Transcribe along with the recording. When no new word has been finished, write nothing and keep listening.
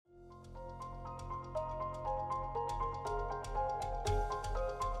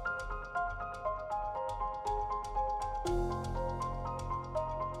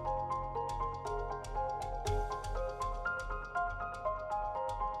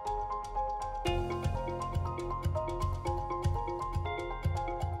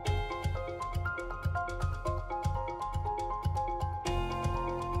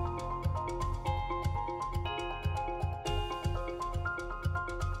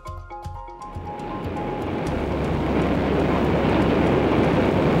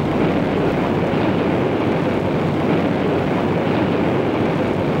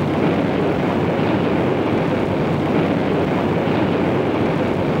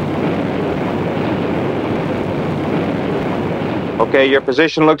Okay, your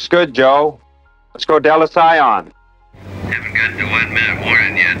position looks good, Joe. Let's go Delta Psi on. Haven't got to 1 minute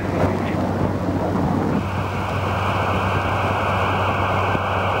warning yet.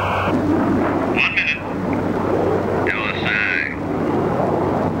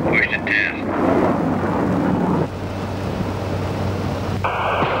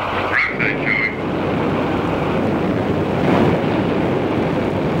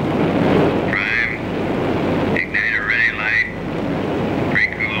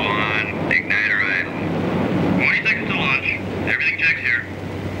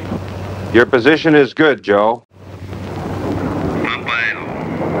 Your position is good, Joe. Pump idle.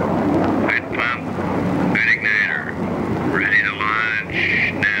 Good pump. Good igniter. Ready to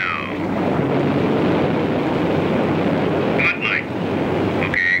launch now. Good light.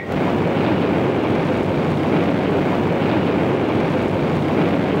 Okay.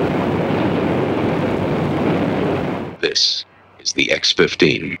 This is the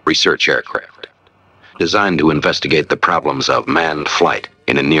X-15 research aircraft, designed to investigate the problems of manned flight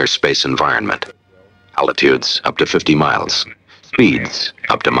in a near-space environment. Altitudes up to 50 miles, speeds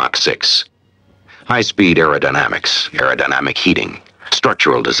up to Mach 6. High-speed aerodynamics, aerodynamic heating,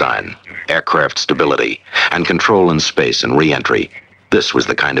 structural design, aircraft stability, and control in space and re-entry. This was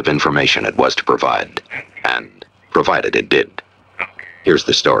the kind of information it was to provide, and provided it did. Here's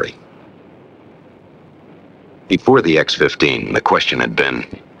the story. Before the X-15, the question had been,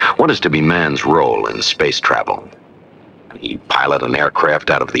 what is to be man's role in space travel? He pilot an aircraft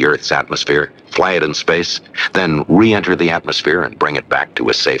out of the Earth's atmosphere, fly it in space, then re-enter the atmosphere and bring it back to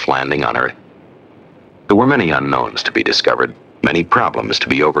a safe landing on Earth. There were many unknowns to be discovered, many problems to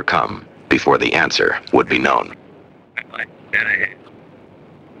be overcome before the answer would be known.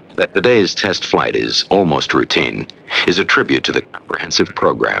 That today's test flight is almost routine is a tribute to the comprehensive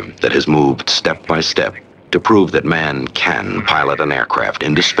program that has moved step by step to prove that man can pilot an aircraft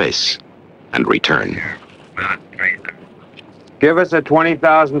into space and return. Give us a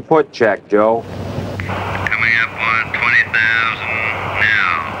 20,000-foot check, Joe. Coming up on 20,000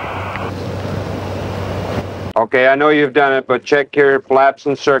 now. Okay, I know you've done it, but check your flaps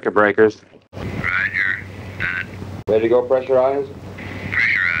and circuit breakers. Roger. Done. Ready to go pressurize?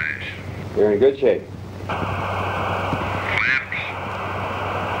 Pressurize. You're in good shape. Flaps.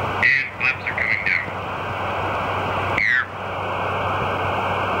 And flaps are coming down. Here.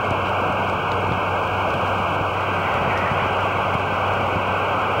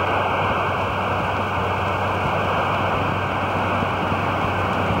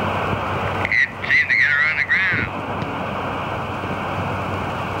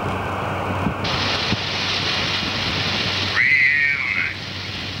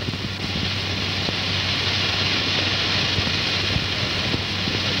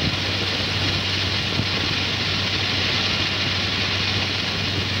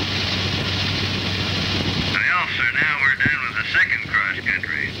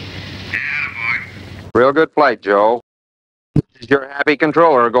 Real good flight, Joe. This is your happy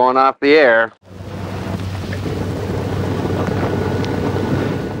controller going off the air.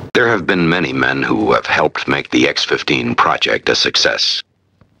 There have been many men who have helped make the X-15 project a success.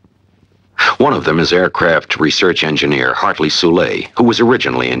 One of them is aircraft research engineer Hartley Soule, who was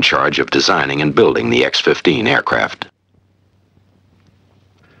originally in charge of designing and building the X-15 aircraft.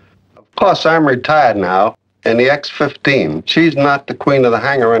 Of course, I'm retired now. And the X-15, she's not the queen of the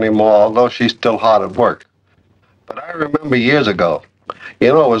hangar anymore, although she's still hard at work. But I remember years ago, you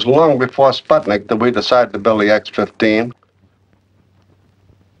know, it was long before Sputnik that we decided to build the X-15.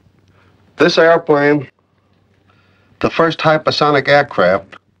 This airplane, the first hypersonic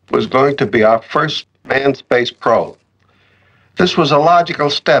aircraft, was going to be our first manned space probe. This was a logical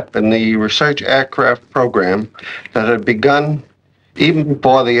step in the research aircraft program that had begun even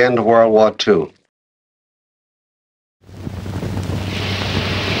before the end of World War II.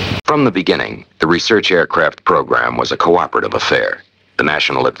 From the beginning, the research aircraft program was a cooperative affair. The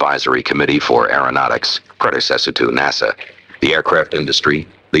National Advisory Committee for Aeronautics, predecessor to NASA, the aircraft industry,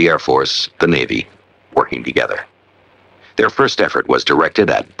 the Air Force, the Navy, working together. Their first effort was directed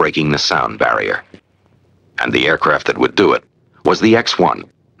at breaking the sound barrier. And the aircraft that would do it was the X-1,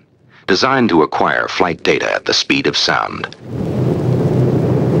 designed to acquire flight data at the speed of sound.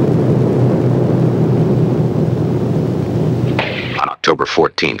 October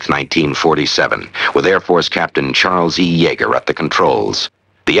 14th, 1947, with Air Force Captain Charles E. Yeager at the controls,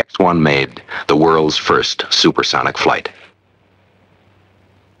 the X-1 made the world's first supersonic flight.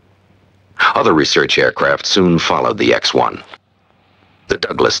 Other research aircraft soon followed the X-1. The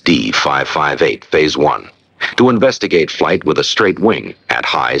Douglas D-558 Phase 1, to investigate flight with a straight wing at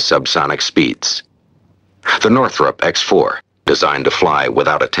high subsonic speeds. The Northrop X-4, designed to fly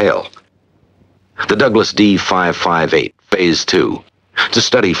without a tail. The Douglas D-558 Phase 2, to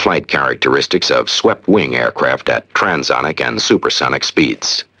study flight characteristics of swept-wing aircraft at transonic and supersonic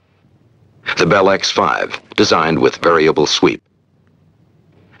speeds. The Bell X-5, designed with variable sweep.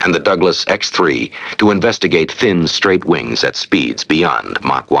 And the Douglas X-3, to investigate thin, straight wings at speeds beyond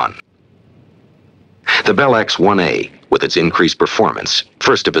Mach 1. The Bell X-1A, with its increased performance,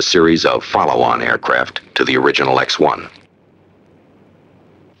 first of a series of follow-on aircraft to the original X-1.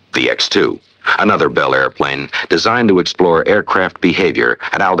 The X-2, another Bell airplane designed to explore aircraft behavior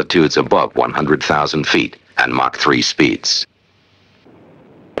at altitudes above 100,000 feet and Mach 3 speeds.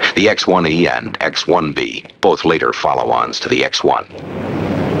 The X-1E and X-1B, both later follow-ons to the X-1.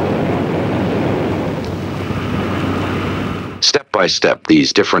 Step by step,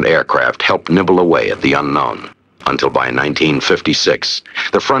 these different aircraft helped nibble away at the unknown, until by 1956,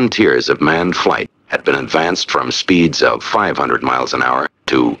 the frontiers of manned flight had been advanced from speeds of 500 miles an hour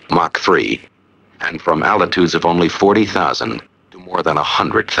to Mach 3, and from altitudes of only 40,000 to more than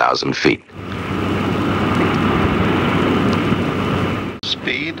 100,000 feet.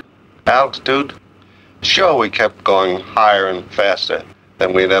 Speed, altitude, sure we kept going higher and faster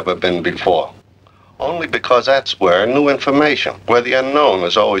than we'd ever been before. Only because that's where new information, where the unknown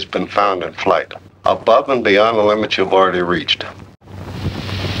has always been found in flight, above and beyond the limits you've already reached.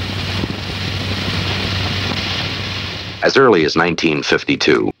 As early as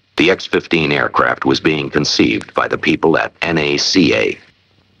 1952, the X-15 aircraft was being conceived by the people at NACA.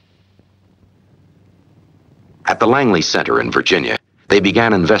 At the Langley Center in Virginia, they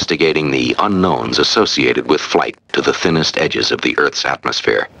began investigating the unknowns associated with flight to the thinnest edges of the Earth's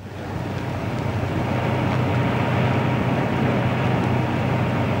atmosphere.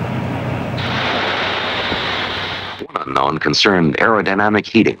 One unknown concerned aerodynamic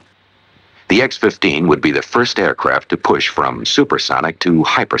heating. The X-15 would be the first aircraft to push from supersonic to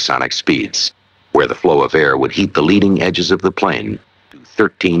hypersonic speeds, where the flow of air would heat the leading edges of the plane to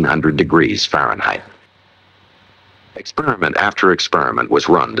 1,300 degrees Fahrenheit. Experiment after experiment was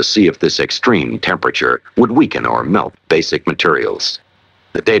run to see if this extreme temperature would weaken or melt basic materials.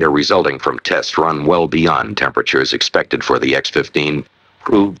 The data resulting from tests run well beyond temperatures expected for the X-15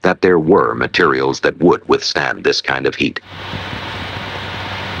 proved that there were materials that would withstand this kind of heat.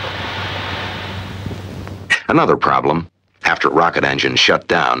 Another problem, after rocket engines shut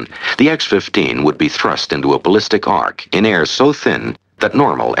down, the X-15 would be thrust into a ballistic arc in air so thin that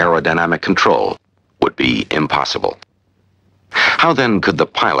normal aerodynamic control would be impossible. How then could the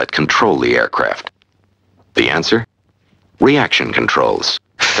pilot control the aircraft? The answer? Reaction controls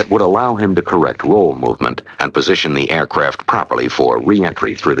that would allow him to correct roll movement and position the aircraft properly for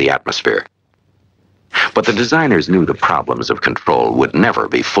re-entry through the atmosphere. But the designers knew the problems of control would never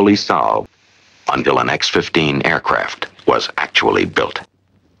be fully solved until an X-15 aircraft was actually built.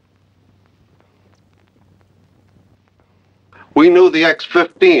 We knew the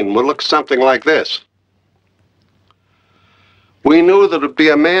X-15 would look something like this. We knew that it would be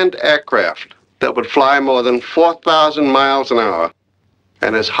a manned aircraft that would fly more than 4,000 miles an hour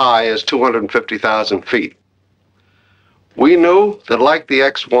and as high as 250,000 feet. We knew that, like the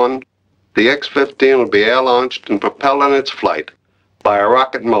X-1, the X-15 would be air-launched and propelled in its flight by a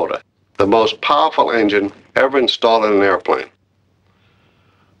rocket motor, the most powerful engine ever installed in an airplane.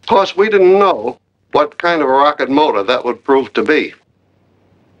 Of course, we didn't know what kind of a rocket motor that would prove to be.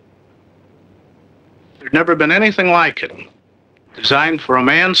 There'd never been anything like it. Designed for a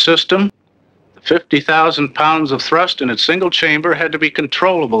manned system, the 50,000 pounds of thrust in its single chamber had to be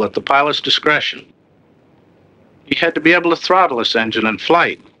controllable at the pilot's discretion. He had to be able to throttle this engine in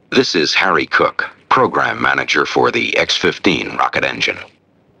flight. This is Harry Cook, program manager for the X-15 rocket engine.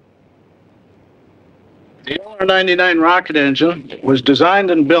 The LR-99 rocket engine was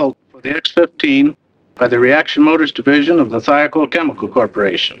designed and built for the X-15 by the Reaction Motors Division of the Thiokol Chemical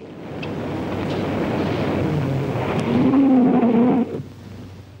Corporation.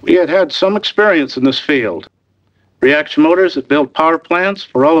 We had had some experience in this field. Reaction Motors had built power plants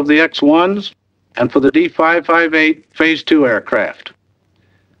for all of the X-1s and for the D-558 Phase 2 aircraft.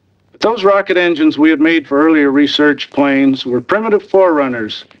 But those rocket engines we had made for earlier research planes were primitive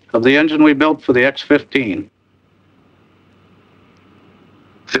forerunners of the engine we built for the X-15.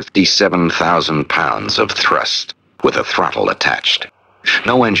 57,000 pounds of thrust with a throttle attached.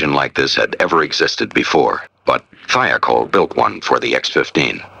 No engine like this had ever existed before, but Thiokol built one for the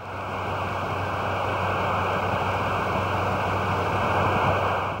X-15.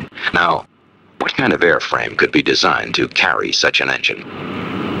 Now, what kind of airframe could be designed to carry such an engine?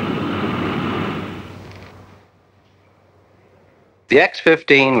 The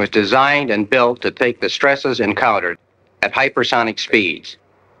X-15 was designed and built to take the stresses encountered at hypersonic speeds,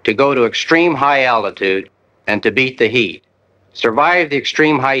 to go to extreme high altitude and to beat the heat, survive the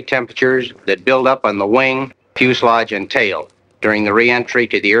extreme high temperatures that build up on the wing, fuselage, and tail during the re-entry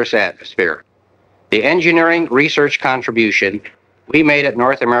to the Earth's atmosphere. The engineering research contribution we made at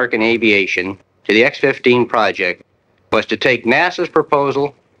North American Aviation to the X-15 project was to take NASA's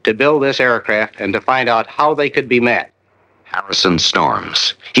proposal to build this aircraft and to find out how they could be met. Harrison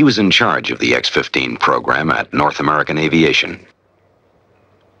Storms. He was in charge of the X-15 program at North American Aviation.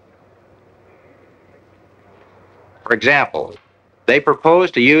 For example, they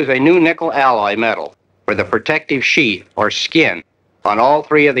proposed to use a new nickel alloy metal for the protective sheath or skin on all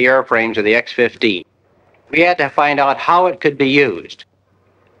three of the airframes of the X-15. We had to find out how it could be used.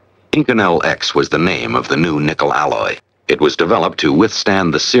 Inconel X was the name of the new nickel alloy. It was developed to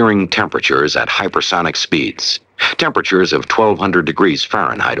withstand the searing temperatures at hypersonic speeds, temperatures of 1200 degrees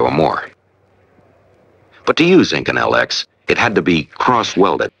Fahrenheit or more. But to use Inconel X, it had to be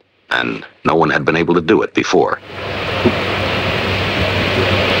cross-welded, and no one had been able to do it before.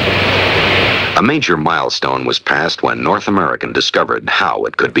 A major milestone was passed when North American discovered how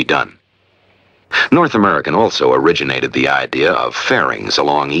it could be done. North American also originated the idea of fairings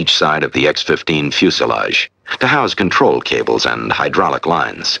along each side of the X-15 fuselage to house control cables and hydraulic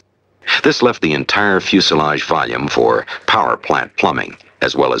lines. This left the entire fuselage volume for power plant plumbing,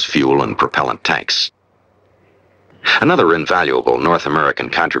 as well as fuel and propellant tanks. Another invaluable North American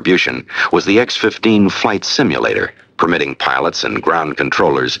contribution was the X-15 flight simulator, permitting pilots and ground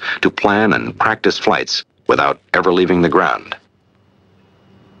controllers to plan and practice flights without ever leaving the ground.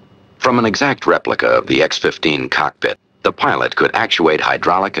 From an exact replica of the X-15 cockpit, the pilot could actuate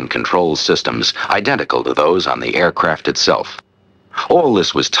hydraulic and control systems identical to those on the aircraft itself. All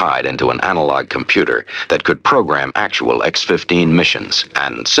this was tied into an analog computer that could program actual X-15 missions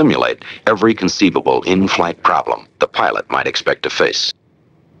and simulate every conceivable in-flight problem the pilot might expect to face.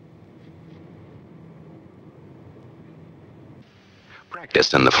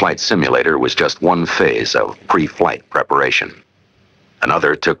 Practice in the flight simulator was just one phase of pre-flight preparation.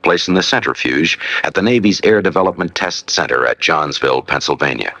 Another took place in the centrifuge at the Navy's Air Development Test Center at Johnsville,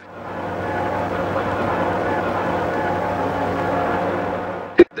 Pennsylvania.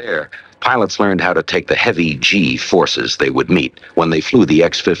 There, pilots learned how to take the heavy G forces they would meet when they flew the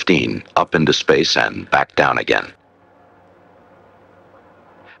X-15 up into space and back down again.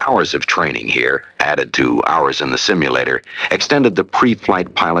 Hours of training here, added to hours in the simulator, extended the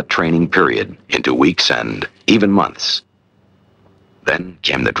pre-flight pilot training period into weeks and even months. Then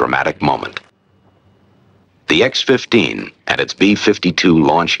came the dramatic moment. The X-15 and its B-52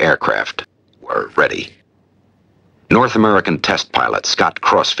 launch aircraft were ready. North American test pilot Scott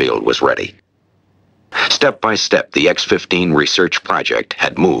Crossfield was ready. Step by step, the X-15 research project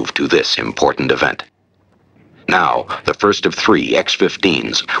had moved to this important event. Now, the first of 3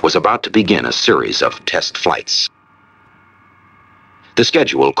 X-15s was about to begin a series of test flights. The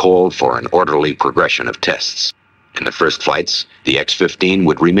schedule called for an orderly progression of tests. In the first flights, the X-15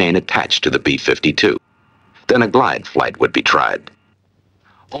 would remain attached to the B-52. Then a glide flight would be tried.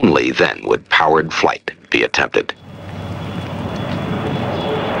 Only then would powered flight be attempted.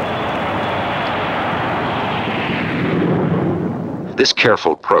 This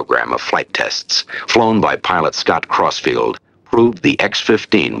careful program of flight tests, flown by pilot Scott Crossfield, proved the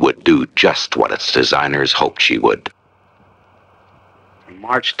X-15 would do just what its designers hoped she would.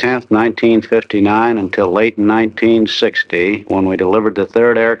 March 10th, 1959 until late in 1960, when we delivered the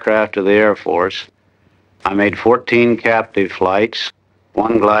 3rd aircraft to the Air Force, I made 14 captive flights,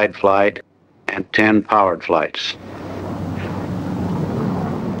 1 glide flight, and 10 powered flights.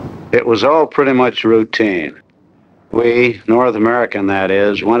 It was all pretty much routine. We, North American that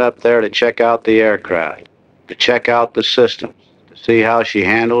is, went up there to check out the aircraft, to check out the systems, to see how she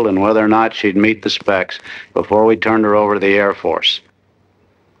handled and whether or not she'd meet the specs before we turned her over to the Air Force.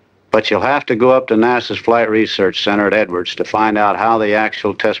 But you'll have to go up to NASA's Flight Research Center at Edwards to find out how the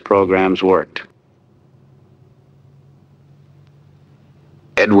actual test programs worked.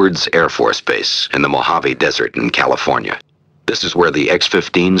 Edwards Air Force Base in the Mojave Desert in California. This is where the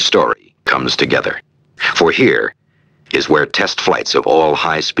X-15 story comes together. For here is where test flights of all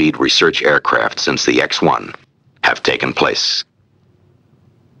high-speed research aircraft since the X-1 have taken place.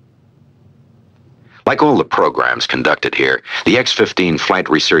 Like all the programs conducted here, the X-15 Flight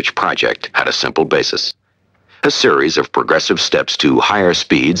Research Project had a simple basis. A series of progressive steps to higher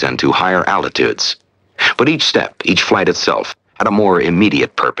speeds and to higher altitudes. But each step, each flight itself, had a more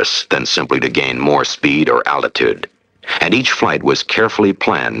immediate purpose than simply to gain more speed or altitude. And each flight was carefully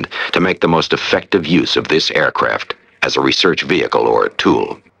planned to make the most effective use of this aircraft as a research vehicle or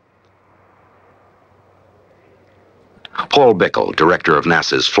tool. Paul Bickle, director of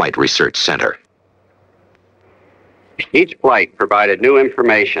NASA's Flight Research Center. Each flight provided new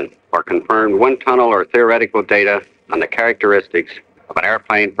information or confirmed wind tunnel or theoretical data on the characteristics of an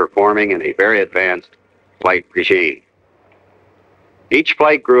airplane performing in a very advanced flight regime. Each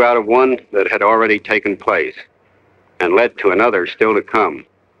flight grew out of one that had already taken place and led to another still to come.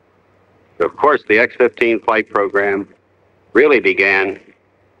 Of course, the X-15 flight program really began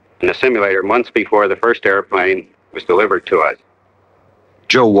in the simulator months before the first airplane was delivered to us.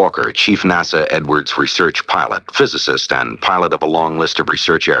 Joe Walker, Chief NASA Edwards research pilot, physicist, and pilot of a long list of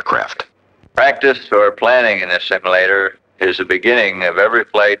research aircraft. Practice or planning in a simulator is the beginning of every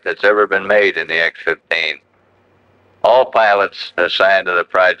flight that's ever been made in the X-15. All pilots assigned to the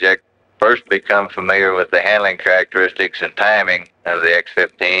project first become familiar with the handling characteristics and timing of the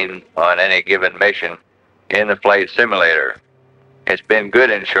X-15 on any given mission in the flight simulator. It's been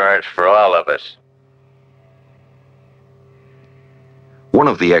good insurance for all of us. One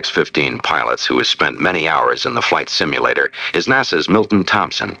of the X-15 pilots who has spent many hours in the flight simulator is NASA's Milton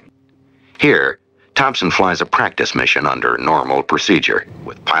Thompson. Here, Thompson flies a practice mission under normal procedure,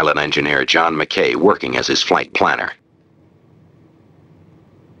 with pilot engineer John McKay working as his flight planner.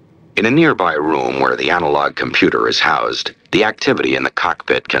 In a nearby room where the analog computer is housed, the activity in the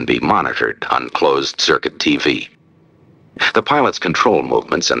cockpit can be monitored on closed-circuit TV. The pilot's control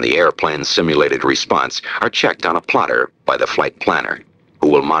movements and the airplane's simulated response are checked on a plotter by the flight planner, who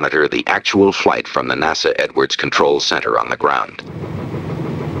will monitor the actual flight from the NASA Edwards Control Center on the ground.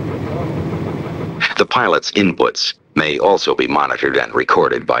 The pilot's inputs may also be monitored and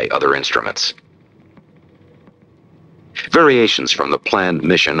recorded by other instruments. Variations from the planned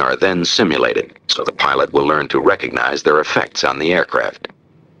mission are then simulated, so the pilot will learn to recognize their effects on the aircraft.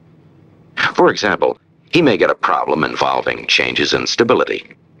 For example, he may get a problem involving changes in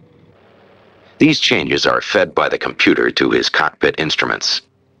stability. These changes are fed by the computer to his cockpit instruments.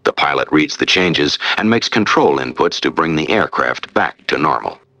 The pilot reads the changes and makes control inputs to bring the aircraft back to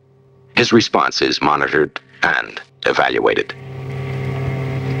normal. His response is monitored and evaluated.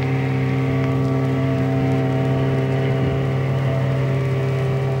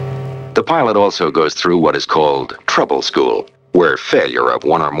 The pilot also goes through what is called trouble school, where failure of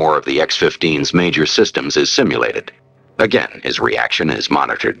one or more of the X-15's major systems is simulated. Again, his reaction is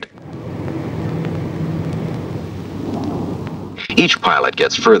monitored. Each pilot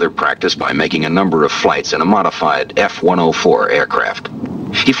gets further practice by making a number of flights in a modified F-104 aircraft.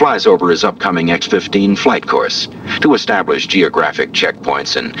 He flies over his upcoming X-15 flight course to establish geographic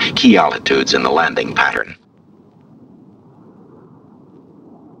checkpoints and key altitudes in the landing pattern.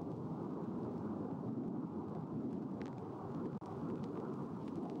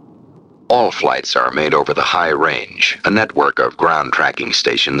 All flights are made over the High Range, a network of ground tracking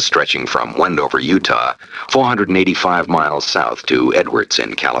stations stretching from Wendover, Utah, 485 miles south to Edwards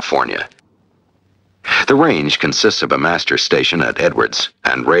in California. The range consists of a master station at Edwards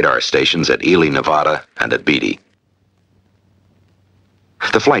and radar stations at Ely, Nevada, and at Beatty.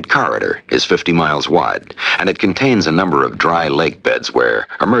 The flight corridor is 50 miles wide, and it contains a number of dry lake beds where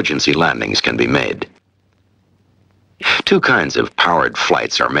emergency landings can be made. Two kinds of powered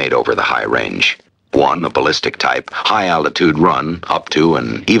flights are made over the High Range. One, a ballistic type, high-altitude run up to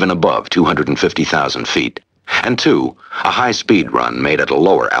and even above 250,000 feet. And two, a high-speed run made at a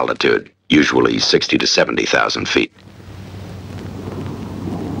lower altitude, usually 60 to 70,000 feet.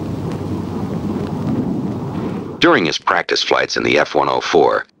 During his practice flights in the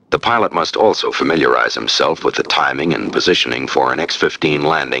F-104, the pilot must also familiarize himself with the timing and positioning for an X-15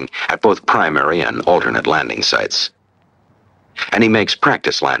 landing at both primary and alternate landing sites. And he makes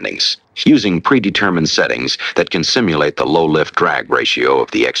practice landings, using predetermined settings that can simulate the low-lift drag ratio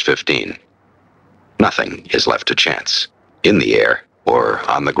of the X-15. Nothing is left to chance, in the air or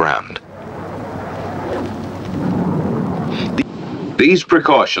on the ground. These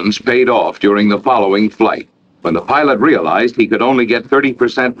precautions paid off during the following flight, when the pilot realized he could only get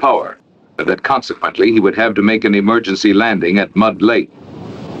 30% power, and that consequently he would have to make an emergency landing at Mud Lake.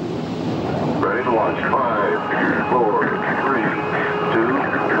 Ready to launch. 5, 4, 3, 2,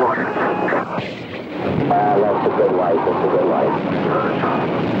 1. That's a good light, that's a good light.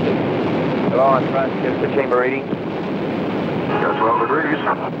 Hello, on front, just the chamber reading. Got 12 degrees.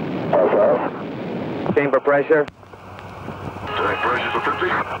 Okay. Chamber pressure. Tank pressure's a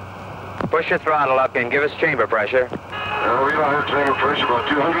 50. Push your throttle up and give us chamber pressure. We don't have chamber pressure, about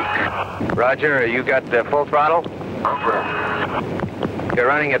 200. Roger, you got the full throttle? Up there. You're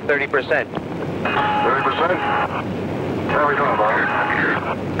running at 30%. 30%? How we doing,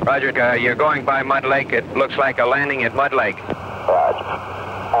 Bob? Roger, you're going by Mud Lake. It looks like a landing at Mud Lake. Roger.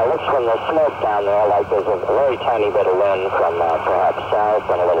 looks from the smoke down there like there's a very tiny bit of wind from perhaps south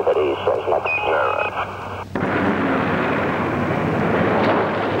and a little bit east. There's nothing.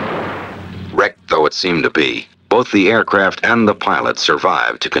 Wrecked though it seemed to be, both the aircraft and the pilot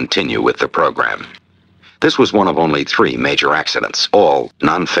survived to continue with the program. This was one of only 3 major accidents, all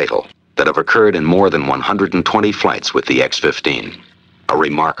non-fatal, that have occurred in more than 120 flights with the X-15. A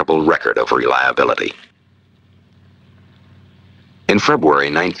remarkable record of reliability. In February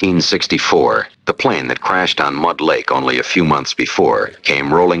 1964, the plane that crashed on Mud Lake only a few months before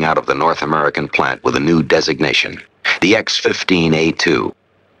came rolling out of the North American plant with a new designation, the X-15A2.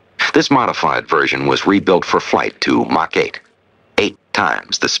 This modified version was rebuilt for flight to Mach 8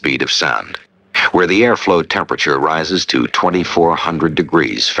 times the speed of sound, where the airflow temperature rises to 2,400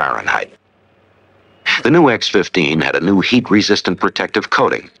 degrees Fahrenheit. The new X-15 had a new heat-resistant protective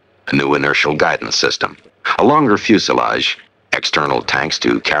coating, a new inertial guidance system, a longer fuselage, external tanks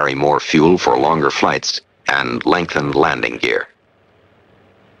to carry more fuel for longer flights, and lengthened landing gear.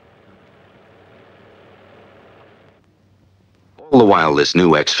 All the while this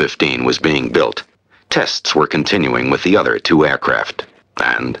new X-15 was being built, tests were continuing with the other 2 aircraft,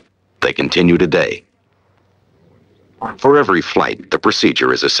 and they continue today. For every flight, the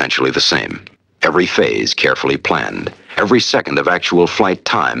procedure is essentially the same. Every phase carefully planned, every second of actual flight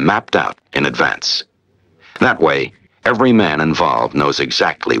time mapped out in advance. That way, every man involved knows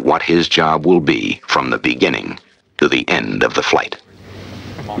exactly what his job will be from the beginning to the end of the flight.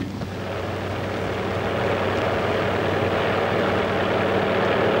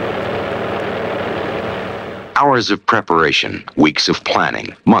 Hours of preparation, weeks of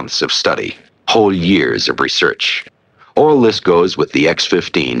planning, months of study, whole years of research. All this goes with the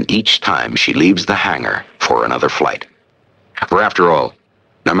X-15 each time she leaves the hangar for another flight. For after all,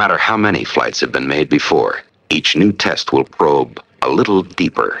 no matter how many flights have been made before, each new test will probe a little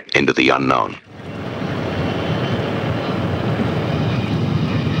deeper into the unknown.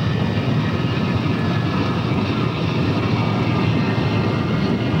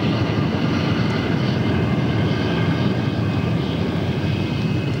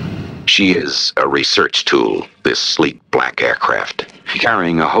 She is a research tool, this sleek black aircraft,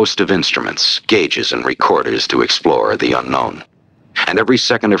 carrying a host of instruments, gauges, and recorders to explore the unknown. And every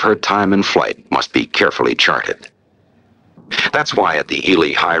second of her time in flight must be carefully charted. That's why at the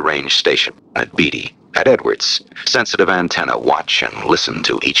Ely High Range Station, at Beatty, at Edwards, sensitive antenna watch and listen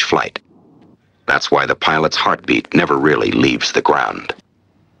to each flight. That's why the pilot's heartbeat never really leaves the ground.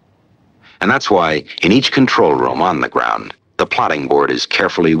 And that's why, in each control room on the ground, the plotting board is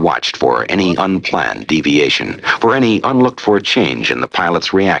carefully watched for any unplanned deviation, for any unlooked-for change in the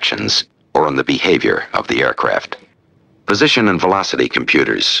pilot's reactions or in the behavior of the aircraft. Position and velocity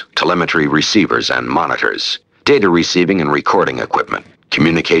computers, telemetry receivers and monitors, data receiving and recording equipment,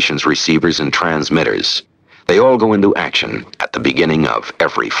 communications receivers and transmitters, they all go into action at the beginning of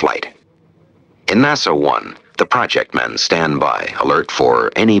every flight. In NASA 1, the project men stand by, alert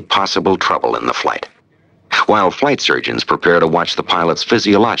for any possible trouble in the flight, while flight surgeons prepare to watch the pilot's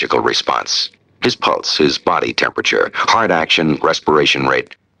physiological response, his pulse, his body temperature, heart action, respiration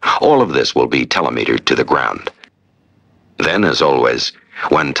rate. All of this will be telemetered to the ground. Then, as always,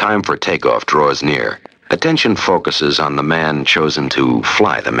 when time for takeoff draws near, attention focuses on the man chosen to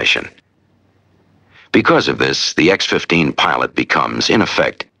fly the mission. Because of this, the X-15 pilot becomes, in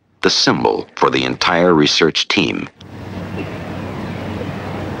effect, the symbol for the entire research team.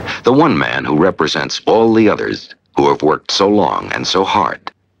 The one man who represents all the others who have worked so long and so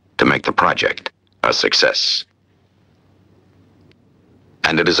hard to make the project a success.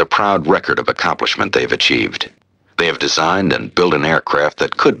 And it is a proud record of accomplishment they've achieved. They have designed and built an aircraft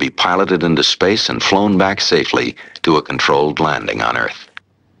that could be piloted into space and flown back safely to a controlled landing on Earth.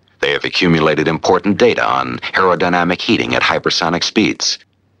 They have accumulated important data on aerodynamic heating at hypersonic speeds.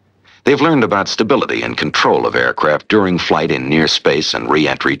 They've learned about stability and control of aircraft during flight in near space and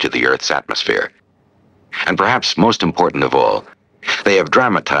re-entry to the Earth's atmosphere. And perhaps most important of all, they have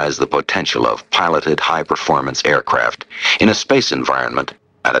dramatized the potential of piloted high-performance aircraft in a space environment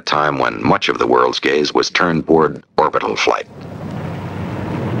at a time when much of the world's gaze was turned toward orbital flight.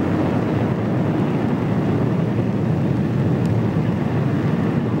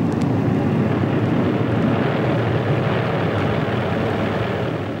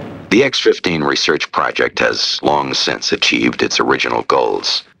 The X-15 research project has long since achieved its original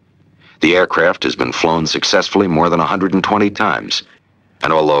goals. The aircraft has been flown successfully more than 120 times,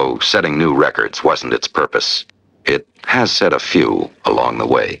 and although setting new records wasn't its purpose, it has set a few along the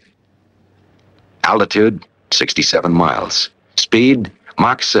way. Altitude, 67 miles. Speed,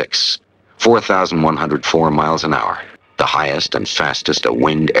 Mach 6, 4,104 miles an hour. the highest and fastest a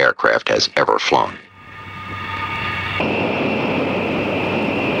winged aircraft has ever flown.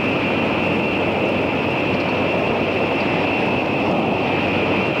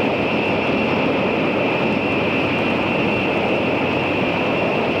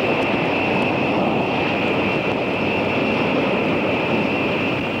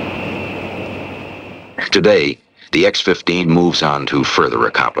 Today, the X-15 moves on to further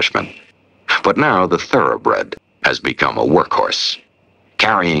accomplishment. But now the Thoroughbred has become a workhorse,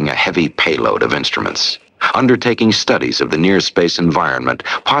 carrying a heavy payload of instruments, undertaking studies of the near-space environment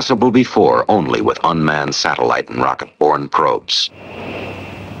possible before only with unmanned satellite and rocket-borne probes.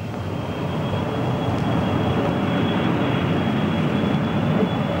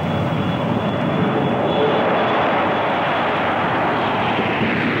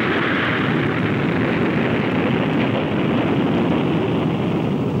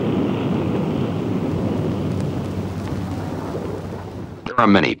 There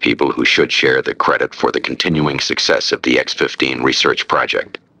are many people who should share the credit for the continuing success of the X-15 research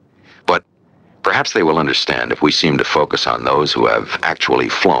project. But perhaps they will understand if we seem to focus on those who have actually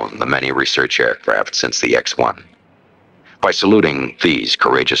flown the many research aircraft since the X-1. By saluting these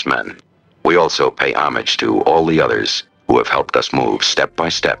courageous men, we also pay homage to all the others who have helped us move step by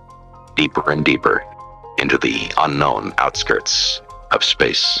step, deeper and deeper, into the unknown outskirts of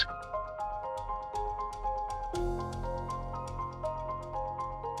space.